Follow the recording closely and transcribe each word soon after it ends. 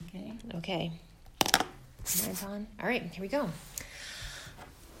Okay. Mine's on. All right, here we go.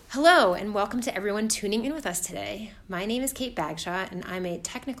 Hello, and welcome to everyone tuning in with us today. My name is Kate Bagshaw, and I'm a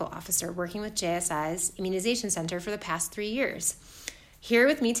technical officer working with JSI's Immunization Center for the past 3 years. Here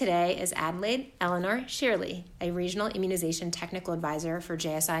with me today is Adelaide Eleanor Shearley, a regional immunization technical advisor for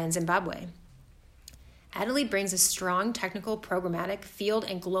JSI in Zimbabwe. Adelaide brings a strong technical, programmatic, field,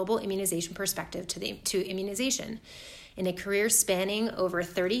 and global immunization perspective to immunization. In a career spanning over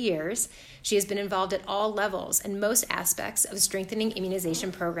 30 years, she has been involved at all levels and most aspects of strengthening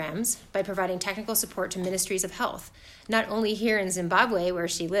immunization programs by providing technical support to ministries of health, not only here in Zimbabwe, where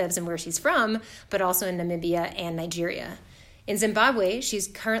she lives and where she's from, but also in Namibia and Nigeria. In Zimbabwe, she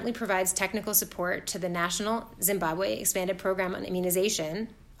currently provides technical support to the National Zimbabwe Expanded Program on Immunization,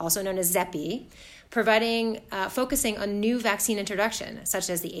 also known as ZEPI, focusing on new vaccine introduction, such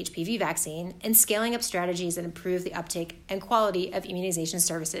as the HPV vaccine, and scaling up strategies that improve the uptake and quality of immunization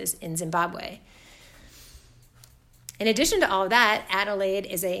services in Zimbabwe. In addition to all of that, Adelaide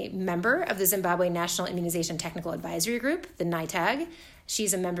is a member of the Zimbabwe National Immunization Technical Advisory Group, the NITAG.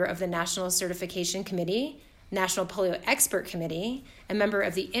 She's a member of the National Certification Committee, National Polio Expert Committee, a member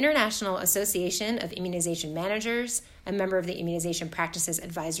of the International Association of Immunization Managers, a member of the Immunization Practices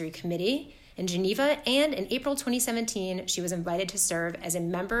Advisory Committee in Geneva, and in April 2017, she was invited to serve as a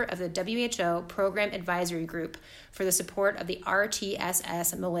member of the WHO Program Advisory Group for the support of the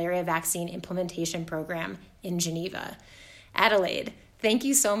RTSS Malaria Vaccine Implementation Program in Geneva. Adelaide, thank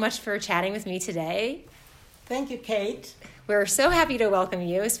you so much for chatting with me today. Thank you, Kate. We're so happy to welcome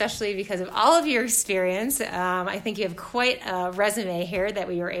you, especially because of all of your experience. I think you have quite a resume here that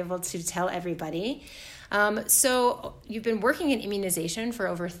we were able to tell everybody. So you've been working in immunization for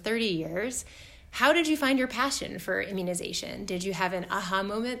over 30 years. How did you find your passion for immunization? Did you have an aha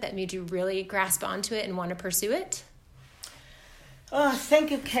moment that made you really grasp onto it and want to pursue it? Oh,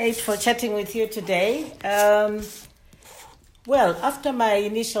 thank you, Kate, for chatting with you today. Well, after my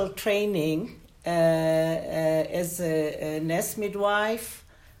initial training as a nurse midwife,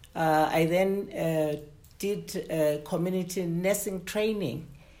 I then did community nursing training,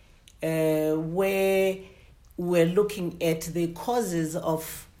 where we're looking at the causes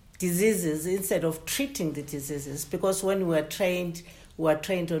of diseases instead of treating the diseases, because when we were trained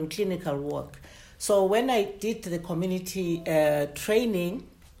on clinical work. So when I did the community health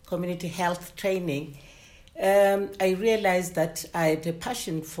training, I realized that I had a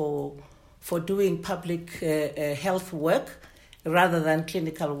passion for doing public health work rather than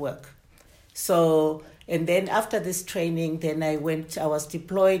clinical work. So, and then after this training, then I was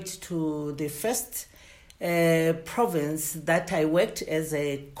deployed to the first province that I worked as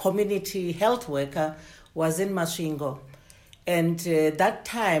a community health worker was in Masvingo. And that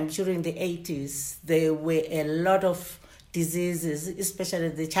time, during the 80s, there were a lot of diseases, especially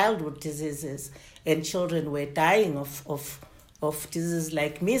the childhood diseases, and children were dying of diseases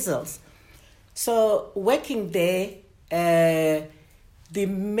like measles. So working there, the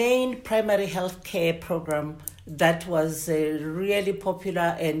main primary health care program that was really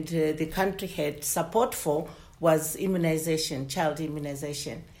popular and the country had support for was immunization, child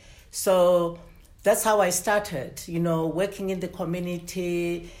immunization. So that's how I started, working in the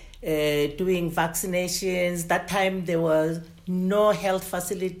community, doing vaccinations. That time there was no health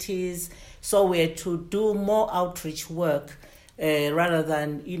facilities, so we had to do more outreach work rather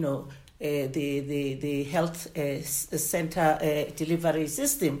than, the health center delivery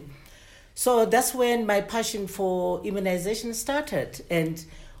system. So that's when my passion for immunization started. And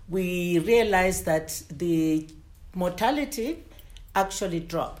we realized that the mortality actually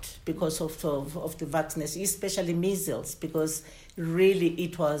dropped because of the vaccination, especially measles, because really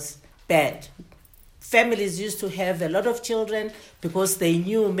it was bad. Families used to have a lot of children because they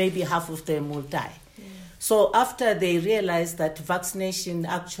knew maybe half of them would die. So after they realized that vaccination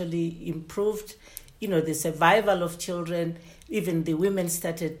actually improved, the survival of children, even the women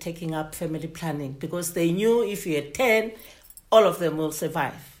started taking up family planning because they knew if you had 10, all of them will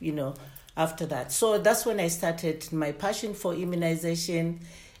survive, after that. So that's when I started my passion for immunization,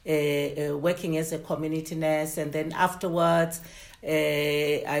 working as a community nurse. And then afterwards,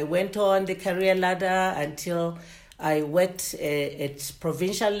 I went on the career ladder until I worked at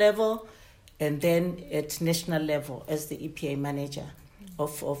provincial level, and then at national level as the EPA manager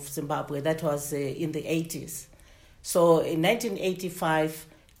of Zimbabwe. That was in the 80s. So in 1985,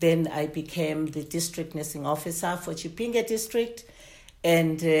 then I became the district nursing officer for Chipinge district.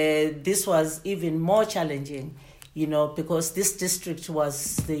 And this was even more challenging, because this district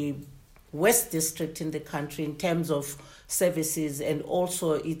was the worst district in the country in terms of services and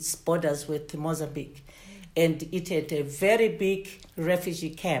also its borders with Mozambique. And it had a very big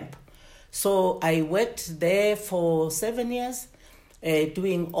refugee camp. So I worked there for 7 years,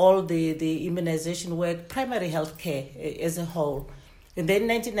 doing all the immunization work, primary health care as a whole. And then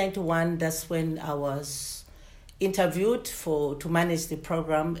 1991, that's when I was interviewed to manage the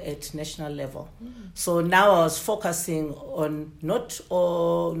program at national level. So now I was focusing on not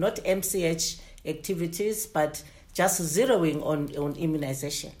MCH activities, but just zeroing on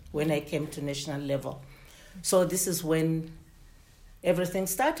immunization when I came to national level. So this is when everything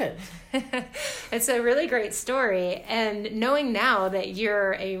started. It's a really great story. And knowing now that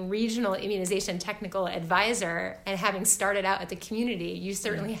you're a regional immunization technical advisor and having started out at the community, you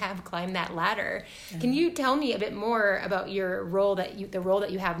certainly have climbed that ladder. Can you tell me a bit more about your role the role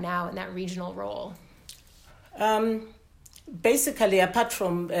that you have now in that regional role? Basically, apart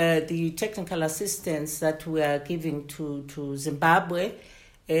from the technical assistance that we are giving to Zimbabwe,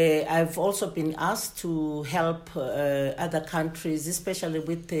 I've also been asked to help other countries, especially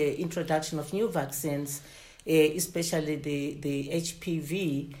with the introduction of new vaccines, especially the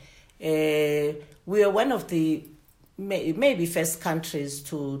HPV. We are one of the maybe first countries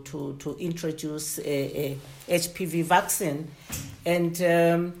to introduce a HPV vaccine,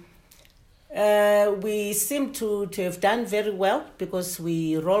 and we seem to have done very well because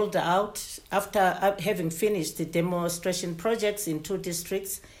we rolled out, after having finished the demonstration projects in 2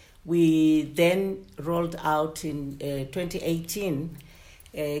 districts, we then rolled out in 2018,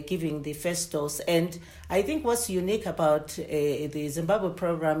 giving the first dose. And I think what's unique about the Zimbabwe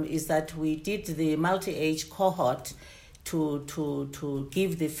program is that we did the multi-age cohort to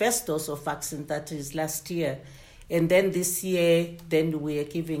give the first dose of vaccine, that is last year. And then this year, then we are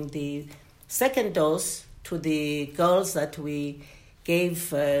giving the second dose to the girls that we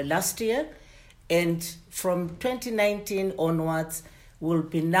gave last year. And from 2019 onwards, we'll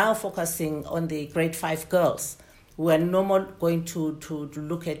be now focusing on the grade 5 girls. We are no more going to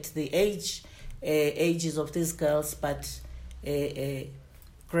look at the ages of these girls, but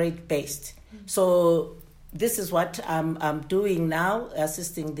grade-based. So this is what I'm doing now,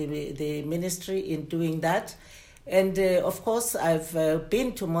 assisting the ministry in doing that. And of course, I've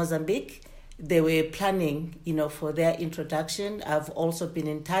been to Mozambique. They were planning, for their introduction. I've also been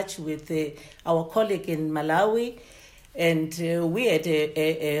in touch with our colleague in Malawi, and we had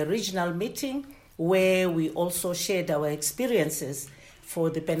a regional meeting where we also shared our experiences for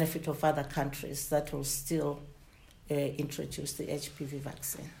the benefit of other countries that will still introduce the HPV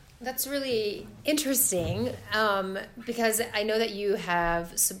vaccine. That's really interesting because I know that you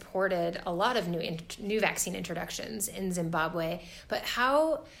have supported a lot of new vaccine introductions in Zimbabwe, but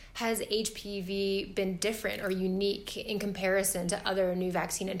how has HPV been different or unique in comparison to other new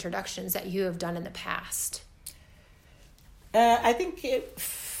vaccine introductions that you have done in the past? I think,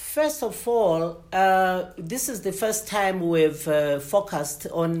 first of all, this is the first time we've focused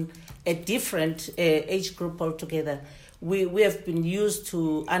on a different age group altogether. We have been used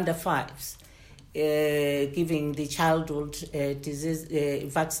to under 5s, giving the childhood disease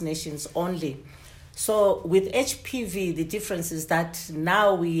vaccinations only. So with HPV, the difference is that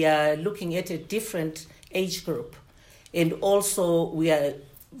now we are looking at a different age group. And also we are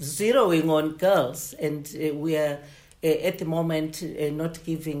zeroing on girls, and we are at the moment not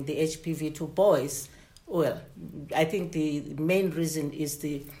giving the HPV to boys. Well, I think the main reason is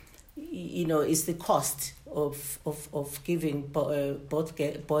the cost of giving both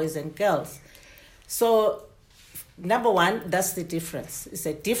boys and girls. So, number one, that's the difference. It's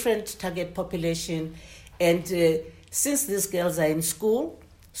a different target population, and since these girls are in school,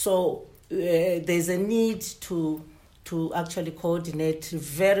 so there's a need to actually coordinate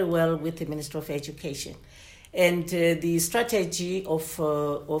very well with the Ministry of Education. And the strategy of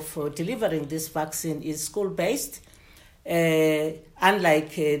delivering this vaccine is school-based.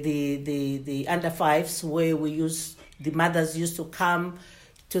 Unlike the under 5s, where the mothers used to come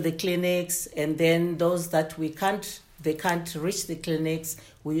to the clinics, and then those that they can't reach the clinics,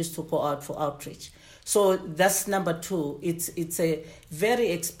 we used to go out for outreach. So that's number 2. It's a very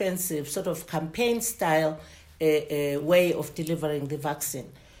expensive sort of campaign style way of delivering the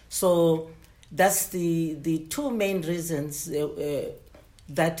vaccine. So that's the 2 main reasons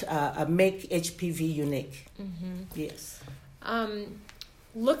that make HPV unique. Mm-hmm. Yes.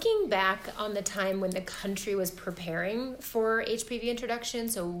 Looking back on the time when the country was preparing for HPV introduction,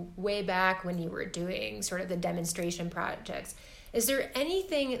 so way back when you were doing sort of the demonstration projects, is there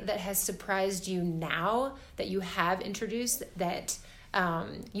anything that has surprised you now that you have introduced that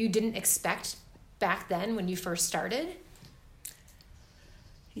you didn't expect back then when you first started?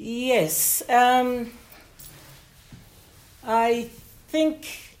 Yes. I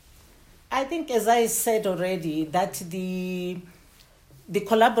think, as I said already, that the the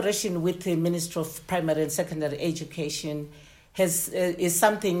collaboration with the Ministry of Primary and Secondary Education is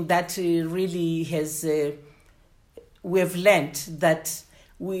something that really has, we have learned that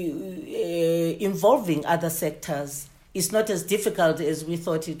involving other sectors is not as difficult as we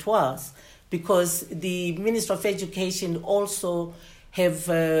thought it was, because the Ministry of Education also have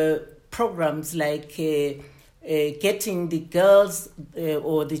programs like getting the girls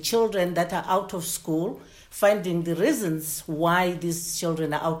or the children that are out of school, finding the reasons why these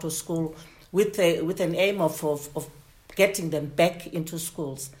children are out of school with an aim of getting them back into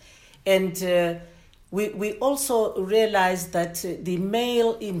schools. And we also realized that the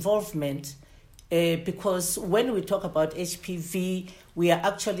male involvement, because when we talk about HPV, we are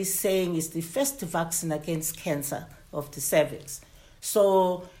actually saying it's the first vaccine against cancer of the cervix.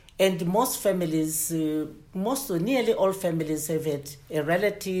 So, and most families, nearly all families have had a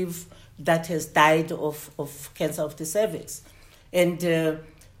relative that has died of cancer of the cervix. And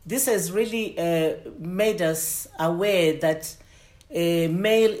this has really made us aware that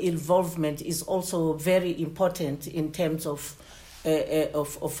male involvement is also very important in terms of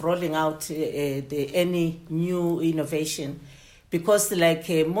rolling out any new innovation. Because like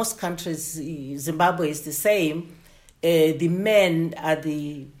most countries, Zimbabwe is the same, the men are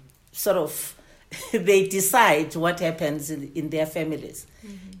the sort of, they decide what happens in their families.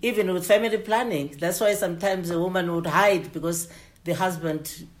 Mm-hmm. Even with family planning, that's why sometimes a woman would hide because the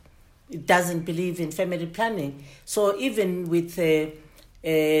husband doesn't believe in family planning. So even with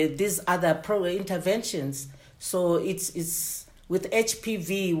these other interventions, so it's with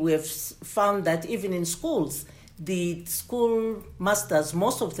HPV, we have found that even in schools, the school masters,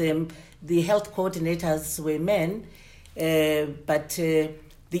 most of them, the health coordinators were men, but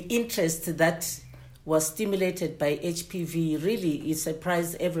the interest that was stimulated by HPV really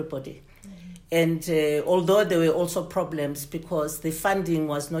surprised everybody. And although there were also problems because the funding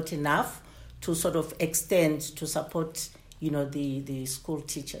was not enough to sort of extend to support, the school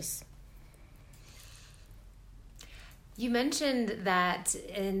teachers. You mentioned that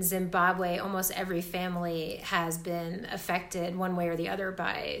in Zimbabwe, almost every family has been affected one way or the other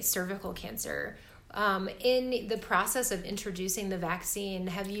by cervical cancer. In the process of introducing the vaccine,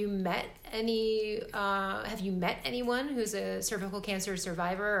 have you met anyone who's a cervical cancer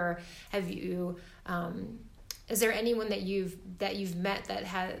survivor, or have you? Is there anyone that you've met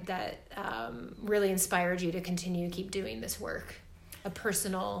that really inspired you to keep doing this work? A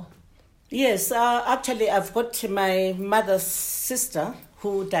personal. Yes, actually, I've got my mother's sister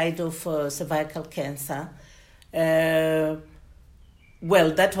who died of cervical cancer. Well,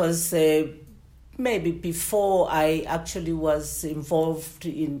 that was. Maybe before I actually was involved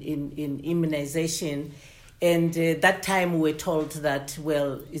in immunization. And that time we were told that,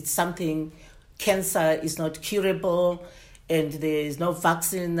 well, it's something, cancer is not curable and there is no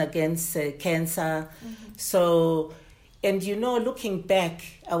vaccine against cancer. Mm-hmm. So, and looking back,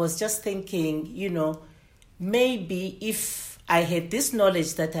 I was just thinking, maybe if I had this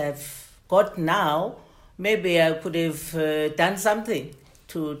knowledge that I've got now, maybe I could have done something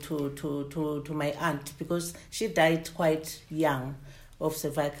to my aunt, because she died quite young of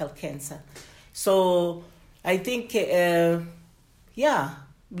cervical cancer. So I think,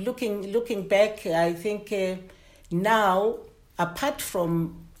 looking back, I think now, apart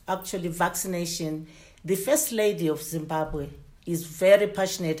from actually vaccination, the First Lady of Zimbabwe is very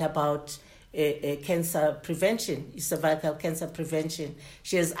passionate about cancer prevention, cervical cancer prevention.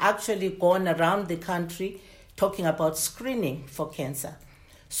 She has actually gone around the country talking about screening for cancer.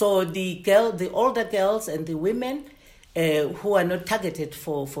 So the older girls and the women who are not targeted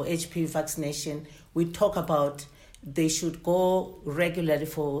for HPV vaccination, we talk about they should go regularly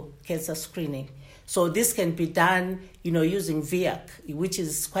for cancer screening. So this can be done, using VIAC, which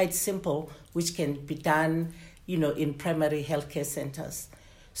is quite simple, which can be done, in primary healthcare centers.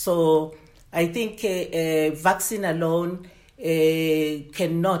 So I think vaccine alone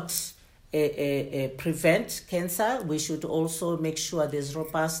cannot prevent cancer. We should also make sure there's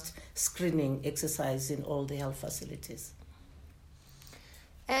robust screening exercise in all the health facilities.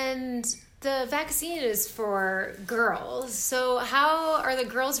 And the vaccine is for girls. So how are the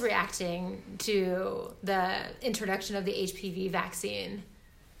girls reacting to the introduction of the HPV vaccine?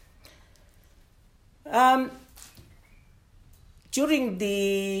 During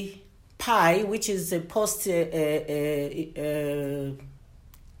the PI, which is a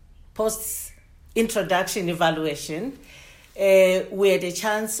post-introduction evaluation, we had a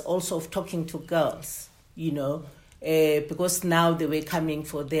chance also of talking to girls, because now they were coming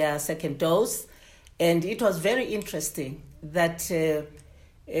for their second dose. And it was very interesting that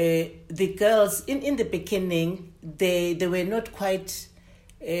the girls, in the beginning, they were not quite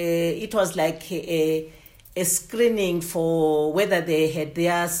it was like a screening for whether they had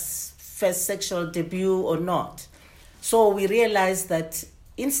their first sexual debut or not. So we realized that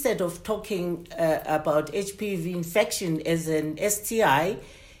instead of talking about HPV infection as an STI,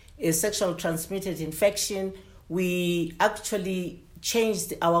 a sexual transmitted infection, we actually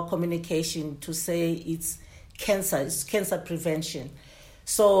changed our communication to say it's cancer prevention.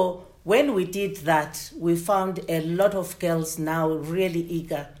 So when we did that, we found a lot of girls now really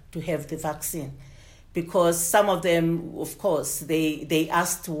eager to have the vaccine, because some of them, of course, they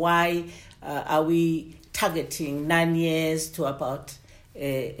asked why are we targeting 9 years to about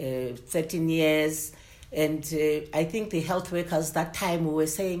 13 years. And I think the health workers that time were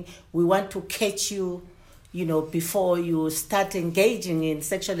saying, we want to catch you, before you start engaging in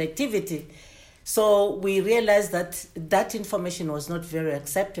sexual activity. So we realized that information was not very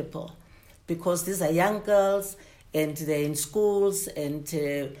acceptable, because these are young girls and they're in schools, and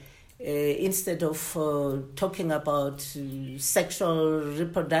instead of talking about sexual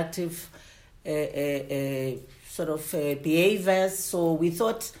reproductive behaviors, so we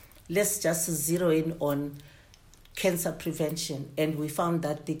thought, let's just zero in on cancer prevention. And we found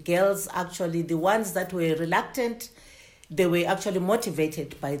that the girls, actually, the ones that were reluctant, they were actually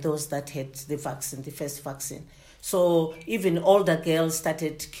motivated by those that had the vaccine, the first vaccine. So even older girls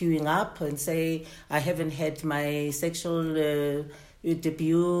started queuing up and say, I haven't had my sexual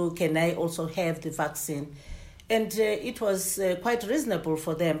debut, can I also have the vaccine? And it was quite reasonable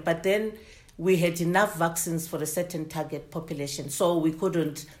for them. But then we had enough vaccines for a certain target population, so we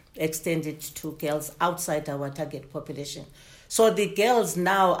couldn't extend it to girls outside our target population. So the girls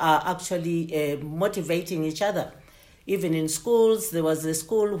now are actually motivating each other. Even in schools, there was a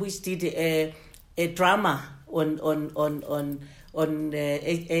school which did a drama on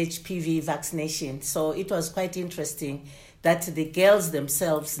HPV vaccination. So it was quite interesting that the girls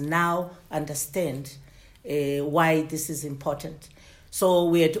themselves now understand why this is important. So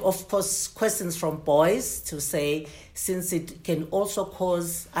we had, of course, questions from boys to say, since it can also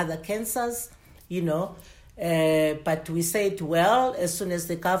cause other cancers, but we said, well, as soon as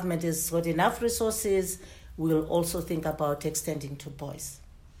the government has got enough resources, we'll also think about extending to boys.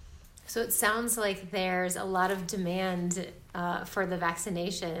 So it sounds like there's a lot of demand for the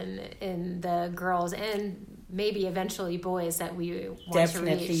vaccination in the girls and maybe eventually boys that we want to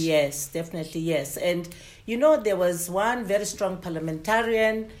reach. Definitely yes. And there was one very strong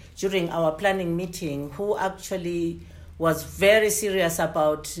parliamentarian during our planning meeting who actually was very serious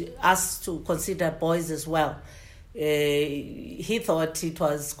about us to consider boys as well. He thought it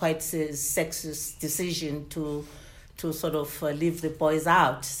was quite a sexist decision to sort of leave the boys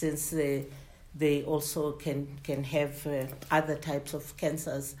out, since they also can have other types of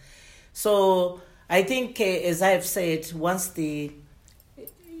cancers. So I think, as I've said, once the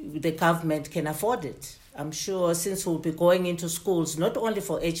government can afford it, I'm sure, since we'll be going into schools, not only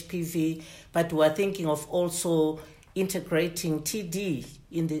for HPV, but we're thinking of also integrating TD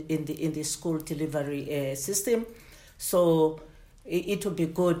in the school delivery system. So it will be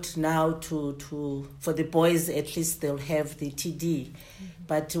good now for the boys, at least they'll have the TD. Mm-hmm.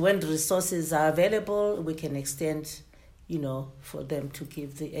 But when the resources are available, we can extend, for them to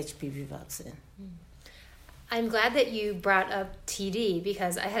give the HPV vaccine. I'm glad that you brought up TD,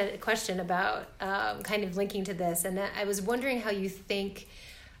 because I had a question about kind of linking to this, and I was wondering how you think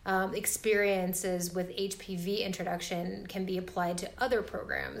experiences with HPV introduction can be applied to other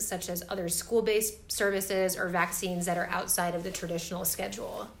programs, such as other school-based services or vaccines that are outside of the traditional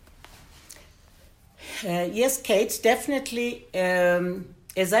schedule. Yes, Kate, definitely.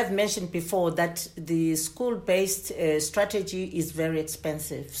 As I've mentioned before, that the school-based strategy is very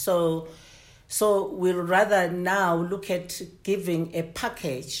expensive. So we'll rather now look at giving a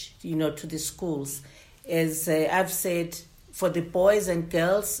package, to the schools. As I've said, for the boys and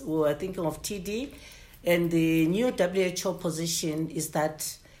girls, we are thinking of TD, and the new WHO position is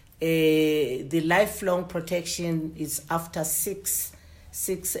that the lifelong protection is after six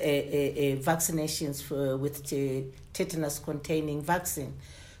vaccinations with the tetanus-containing vaccine.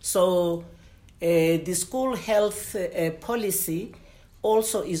 So the school health policy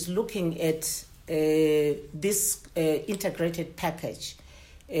also is looking at this integrated package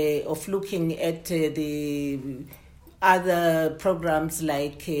of looking at the other programs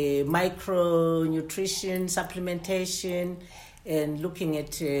like micronutrition supplementation, and looking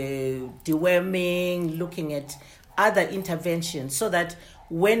at deworming, looking at other interventions, so that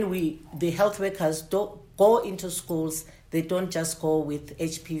when the health workers go into schools, they don't just go with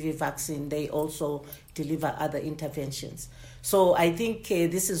HPV vaccine, they also deliver other interventions. So I think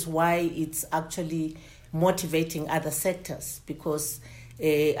this is why it's actually motivating other sectors, because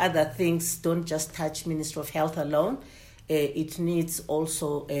Other things don't just touch Ministry of Health alone. It needs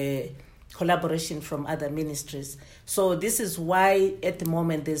also collaboration from other ministries. So this is why at the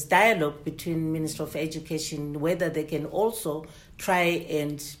moment there's dialogue between Ministry of Education, whether they can also try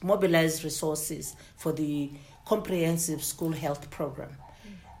and mobilize resources for the comprehensive school health program.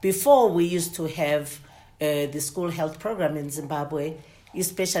 Before, we used to have the school health program in Zimbabwe,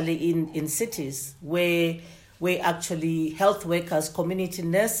 especially in cities where actually health workers, community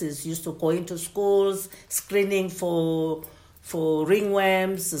nurses used to go into schools, screening for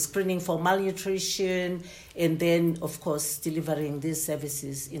ringworms, screening for malnutrition, and then, of course, delivering these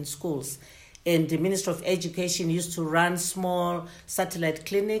services in schools. And the Ministry of Education used to run small satellite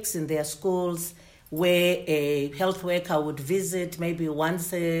clinics in their schools where a health worker would visit maybe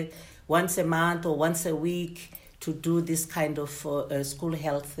once a month or once a week to do this kind of school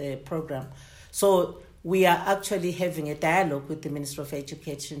health program. So we are actually having a dialogue with the Ministry of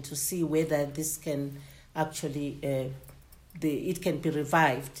Education to see whether this can actually, it can be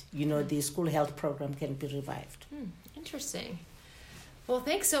revived. The school health program can be revived. Interesting. Well,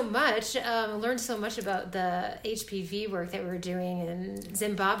 thanks so much. I learned so much about the HPV work that we're doing in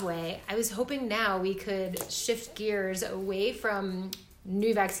Zimbabwe. I was hoping now we could shift gears away from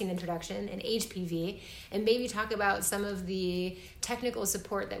new vaccine introduction and HPV and maybe talk about some of the technical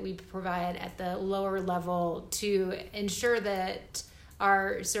support that we provide at the lower level to ensure that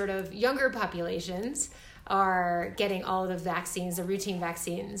our sort of younger populations are getting all of the vaccines, the routine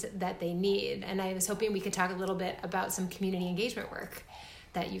vaccines that they need. And I was hoping we could talk a little bit about some community engagement work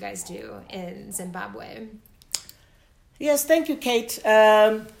that you guys do in Zimbabwe. Yes, thank you, Kate.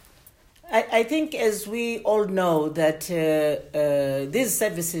 I think, as we all know, that these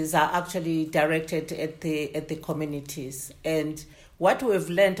services are actually directed at the communities. And what we've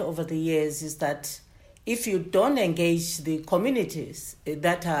learned over the years is that if you don't engage the communities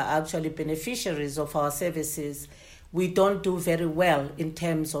that are actually beneficiaries of our services, we don't do very well in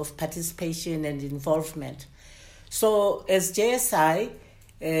terms of participation and involvement. So as JSI,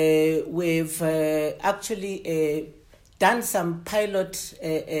 we've actually done some pilot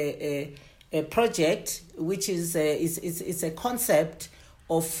project, which is a concept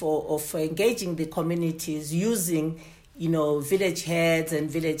of engaging the communities using village heads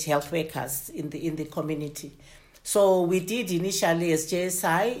and village health workers in the community. So we did initially as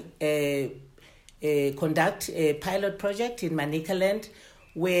JSI conduct a pilot project in Manicaland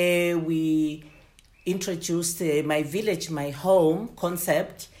where we introduced My Village, My Home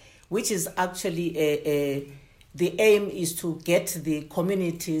concept, which is actually the aim is to get the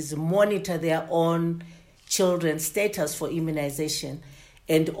communities monitor their own children's status for immunization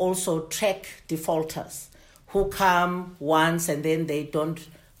and also track defaulters who come once and then they don't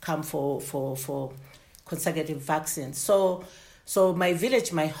come for consecutive vaccines. So My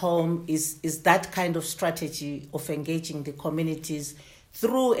Village, My Home is that kind of strategy of engaging the communities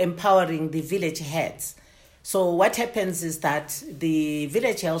through empowering the village heads. So what happens is that the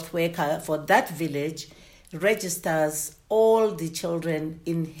village health worker for that village registers all the children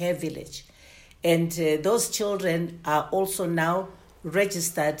in her village. And those children are also now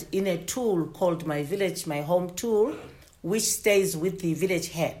registered in a tool called My Village, My Home tool, which stays with the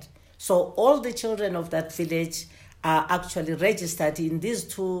village head. So all the children of that village are actually registered in these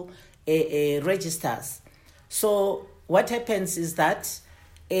two registers. So what happens is that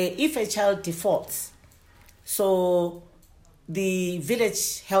if a child defaults, so the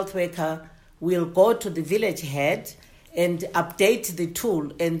village health worker will go to the village head and update the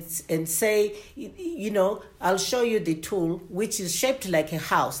tool and say, I'll show you the tool, which is shaped like a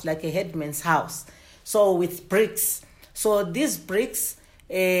house, like a headman's house. So with bricks. So these bricks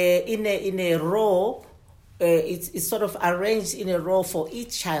in a row, it's sort of arranged in a row for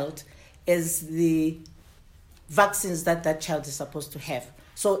each child as the vaccines that child is supposed to have.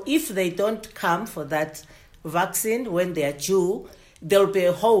 So if they don't come for that vaccine when they are due, there'll be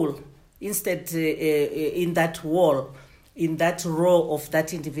a hole instead in that wall, in that row of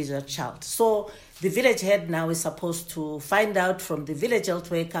that individual child. So the village head now is supposed to find out from the village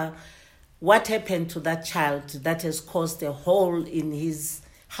health worker what happened to that child that has caused a hole in his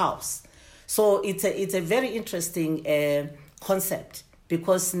house. So it's a very interesting concept,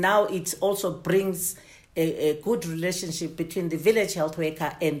 because now it also brings a good relationship between the village health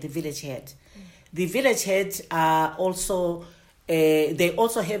worker and the village head. The village heads are also, they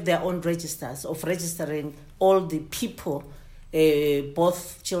also have their own registers of registering all the people,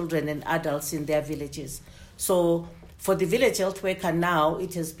 both children and adults in their villages. So for the village health worker now,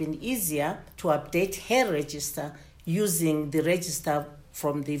 it has been easier to update her register using the register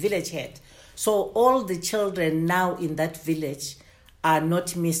from the village head. So all the children now in that village are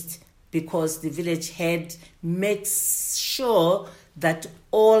not missed, because the village head makes sure that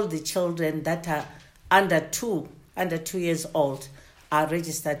all the children that are under 2 years old are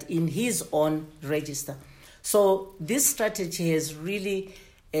registered in his own register. So this strategy has really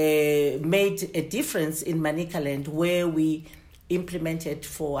made a difference in Manicaland, where we implemented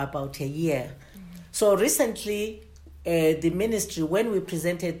for about a year. So recently, the ministry, when we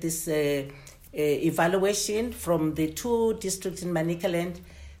presented this evaluation from the 2 districts in Manicaland,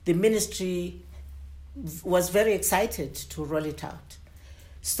 the ministry was very excited to roll it out.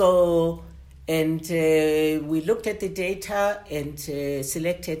 So, and we looked at the data and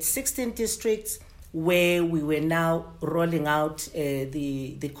selected 16 districts where we were now rolling out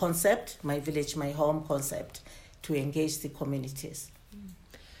the concept, My Village, My Home concept, to engage the communities.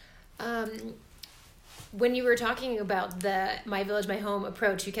 When you were talking about the My Village, My Home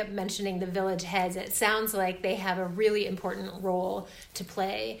approach, you kept mentioning the village heads. It sounds like they have a really important role to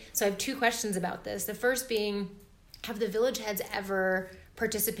play. So I have 2 questions about this. The first being, have the village heads ever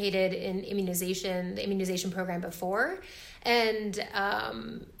participated in the immunization program before? And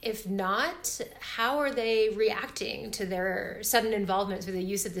if not, how are they reacting to their sudden involvement through the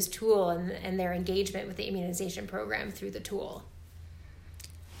use of this tool and their engagement with the immunization program through the tool?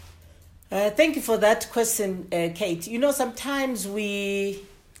 Thank you for that question, Kate. You know, sometimes we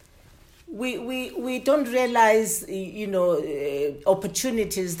don't realize,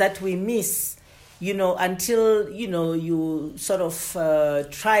 opportunities that we miss, until, you sort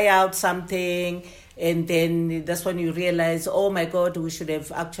of try out something, and then that's when you realize, oh my God, we should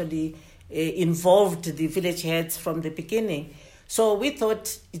have actually involved the village heads from the beginning. So we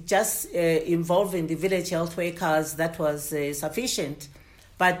thought just involving the village health workers, that was sufficient.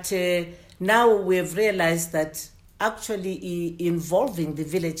 But now we've realized that actually involving the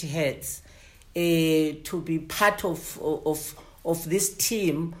village heads to be part of this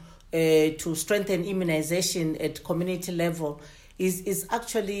team to strengthen immunization at community level is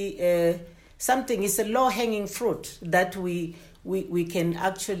actually something. It's a low-hanging fruit that we can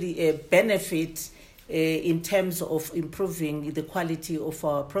actually benefit in terms of improving the quality of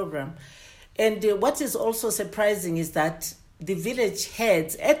our program. And what is also surprising is that the village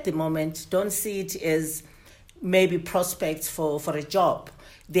heads at the moment don't see it as maybe prospects for a job.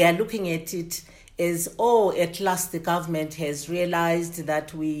 They are looking at it as, at last the government has realized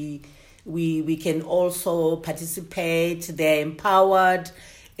that we can also participate, they're empowered,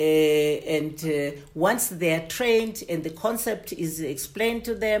 and once they are trained and the concept is explained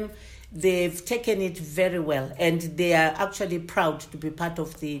to them, they've taken it very well, and they are actually proud to be part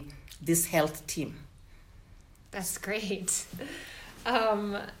of this health team. That's great.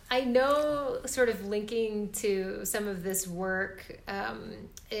 I know, sort of linking to some of this work,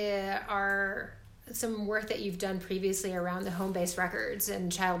 are some work that you've done previously around the home-based records and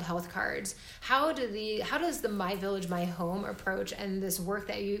child health cards. How does the My Village, My Home approach and this work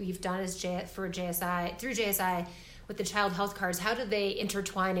that you've done through JSI with the child health cards, how do they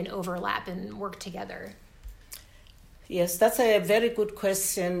intertwine and overlap and work together? Yes, that's a very good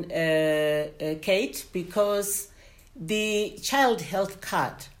question, Kate, because the child health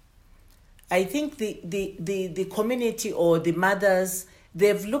card, I think the community or the mothers,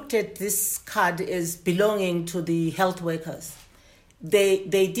 they've looked at this card as belonging to the health workers. They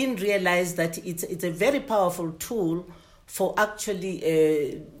didn't realize that it's a very powerful tool for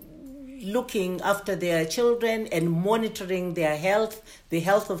actually looking after their children and monitoring their health, the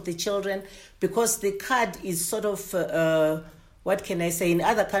health of the children, because the card is sort of, what can I say, in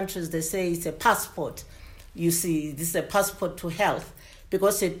other countries they say it's a passport. You see, this is a passport to health,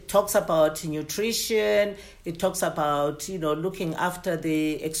 because it talks about nutrition, it talks about, looking after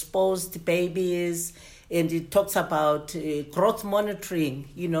the exposed babies, and it talks about growth monitoring,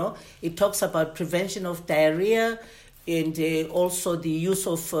 it talks about prevention of diarrhea, and also the use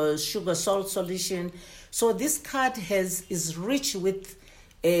of sugar salt solution. So this card is rich with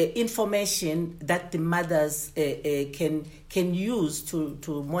information that the mothers can use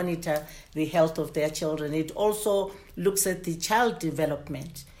to monitor the health of their children. It also looks at the child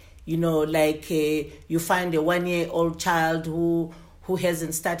development. Like you find a 1-year-old child who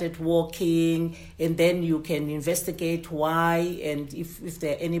hasn't started walking, and then you can investigate why and if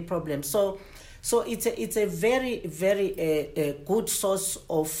there are any problems. So it's a very, very good source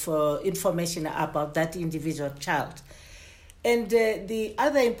of information about that individual child. And the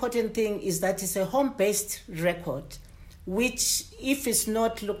other important thing is that it's a home-based record, which if it's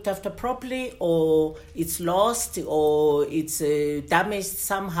not looked after properly, or it's lost, or it's damaged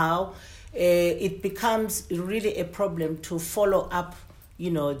somehow, it becomes really a problem to follow up,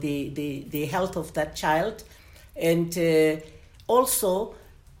 the health of that child. And also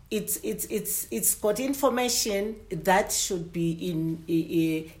it's got information that should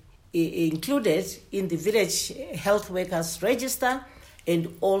be included in the village health workers register and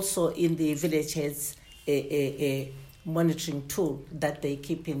also in the village heads monitoring tool that they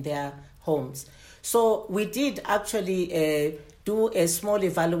keep in their homes. So we did actually do a small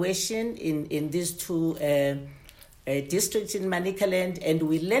evaluation in these two districts in Manicaland, and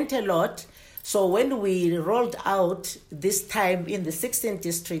we learned a lot. So when we rolled out this time in the 16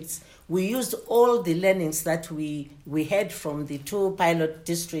 districts, we used all the learnings that we had from the two pilot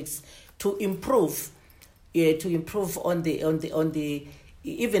districts to improve on the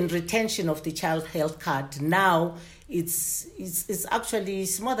even retention of the child health card. Now it's actually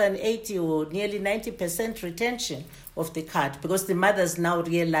more than 80 or nearly 90% retention of the card, because the mothers now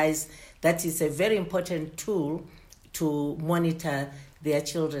realize that it's a very important tool to monitor their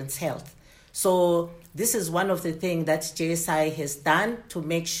children's health. So this is one of the things that JSI has done to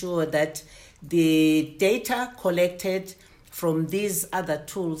make sure that the data collected from these other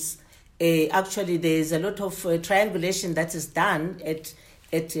tools, actually there's a lot of triangulation that is done at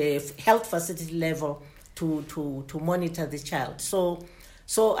a health facility level to monitor the child. So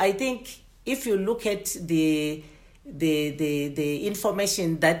I think if you look at the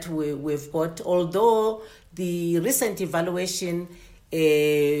information that we've got, although the recent evaluation,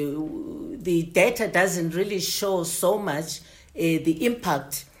 the data doesn't really show so much the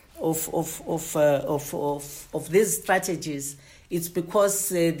impact of these strategies. It's because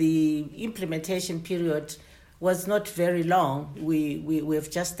the implementation period was not very long. We've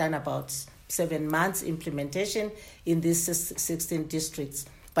just done about 7 months implementation in these 16 districts.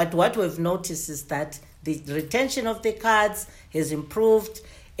 But what we've noticed is that the retention of the cards has improved,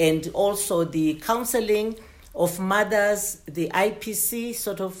 and also the counseling of mothers, the IPC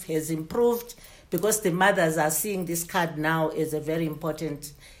sort of has improved, because the mothers are seeing this card now as a very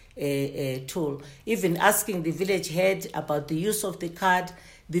important tool. Even asking the village head about the use of the card,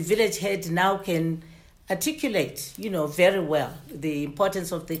 the village head now can articulate, very well the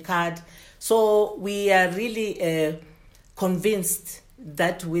importance of the card. So we are really convinced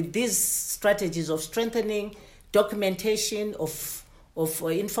that with these strategies of strengthening documentation of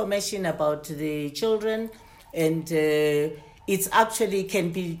information about the children, and it's actually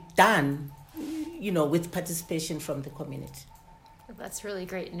can be done, with participation from the community. That's really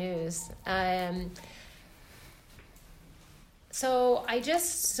great news. So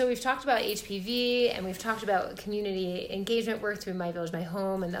we've talked about HPV, and we've talked about community engagement work through My Village, My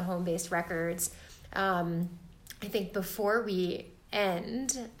Home and the home-based records. I think before we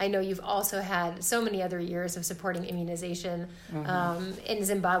end, I know you've also had so many other years of supporting immunization in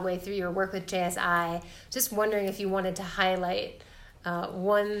Zimbabwe through your work with JSI. Just wondering if you wanted to highlight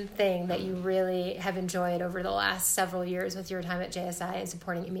one thing that you really have enjoyed over the last several years with your time at JSI and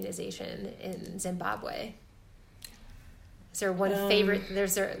supporting immunization in Zimbabwe. Is there one favorite?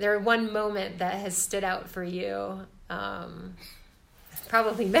 There one moment that has stood out for you?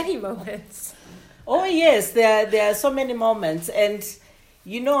 Probably many moments. Oh yes, there are so many moments, and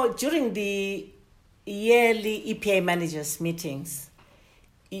during the yearly EPA managers meetings,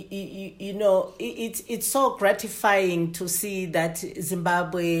 it's so gratifying to see that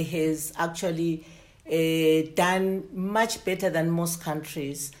Zimbabwe has actually done much better than most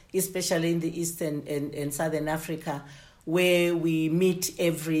countries, especially in the Eastern and Southern Africa, where we meet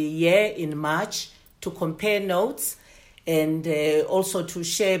every year in March to compare notes and also to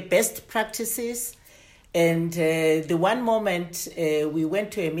share best practices. And the one moment we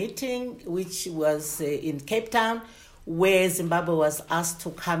went to a meeting, which was in Cape Town, where Zimbabwe was asked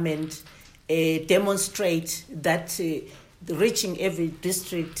to come and demonstrate that the reaching every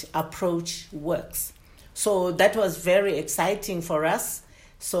district approach works. So that was very exciting for us.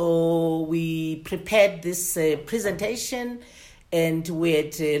 So we prepared this presentation, and we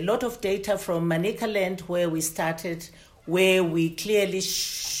had a lot of data from Manicaland, where we started, where we clearly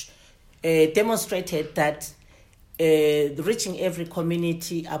demonstrated that the reaching every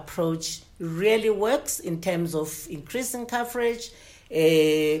community approach really works in terms of increasing coverage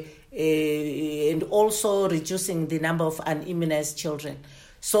and also reducing the number of unimmunized children.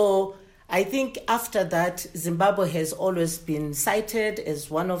 So I think after that, Zimbabwe has always been cited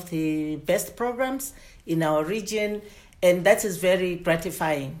as one of the best programs in our region, and that is very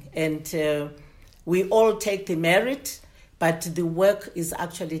gratifying. And we all take the merit, but the work is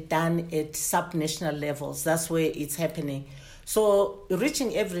actually done at sub-national levels. That's where it's happening. So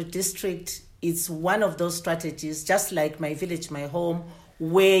reaching every district is one of those strategies, just like My Village, My Home,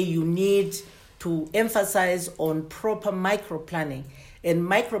 where you need to emphasize on proper micro-planning. And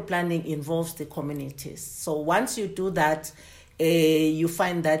micro-planning involves the communities. So once you do that, you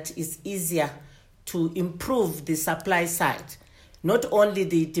find that it's easier to improve the supply side. Not only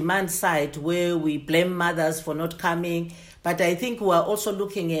the demand side where we blame mothers for not coming, but I think we are also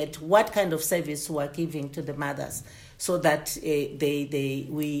looking at what kind of service we are giving to the mothers so that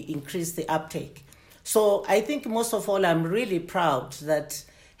we increase the uptake. So I think most of all, I'm really proud that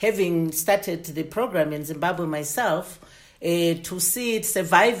having started the program in Zimbabwe myself, to see it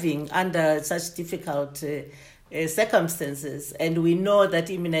surviving under such difficult circumstances. And we know that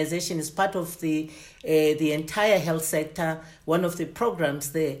immunization is part of the entire health sector, one of the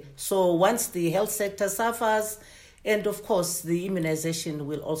programs there. So once the health sector suffers, and of course the immunization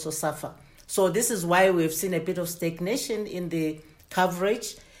will also suffer. So this is why we've seen a bit of stagnation in the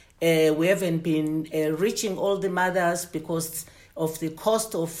coverage. We haven't been reaching all the mothers because of the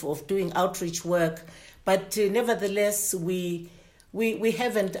cost of doing outreach work. But nevertheless, we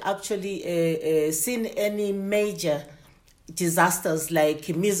haven't actually seen any major disasters like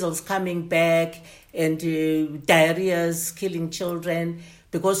measles coming back and diarrheas killing children,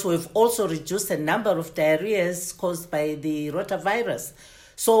 because we've also reduced the number of diarrheas caused by the rotavirus.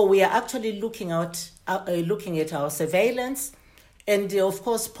 So we are actually looking at our surveillance. And of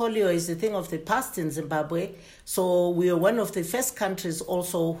course, polio is a thing of the past in Zimbabwe. So we are one of the first countries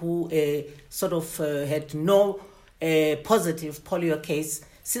also who had no positive polio case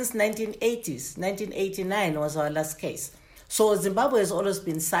since 1980s. 1989 was our last case. So Zimbabwe has always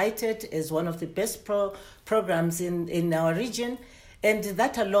been cited as one of the best programs in our region. And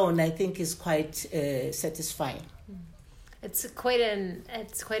that alone, I think, is quite satisfying. It's quite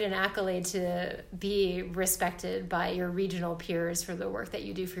an accolade to be respected by your regional peers for the work that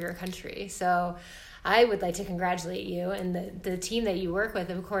you do for your country. So I would like to congratulate you and the team that you work with,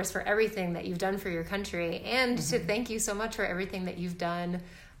 of course, for everything that you've done for your country, and to thank you so much for everything that you've done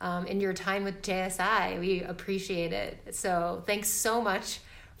in your time with JSI. We appreciate it. So thanks so much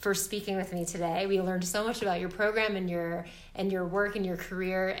for speaking with me today. We learned so much about your program and your work and your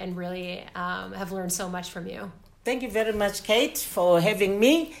career, and really have learned so much from you. Thank you very much, Kate, for having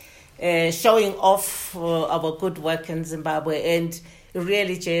me, showing off our good work in Zimbabwe. And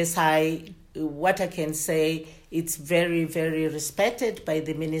really, JSI, what I can say, it's very, very respected by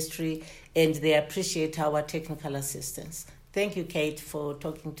the ministry, and they appreciate our technical assistance. Thank you, Kate, for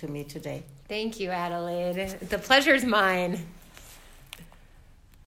talking to me today. Thank you, Adelaide. The pleasure is mine.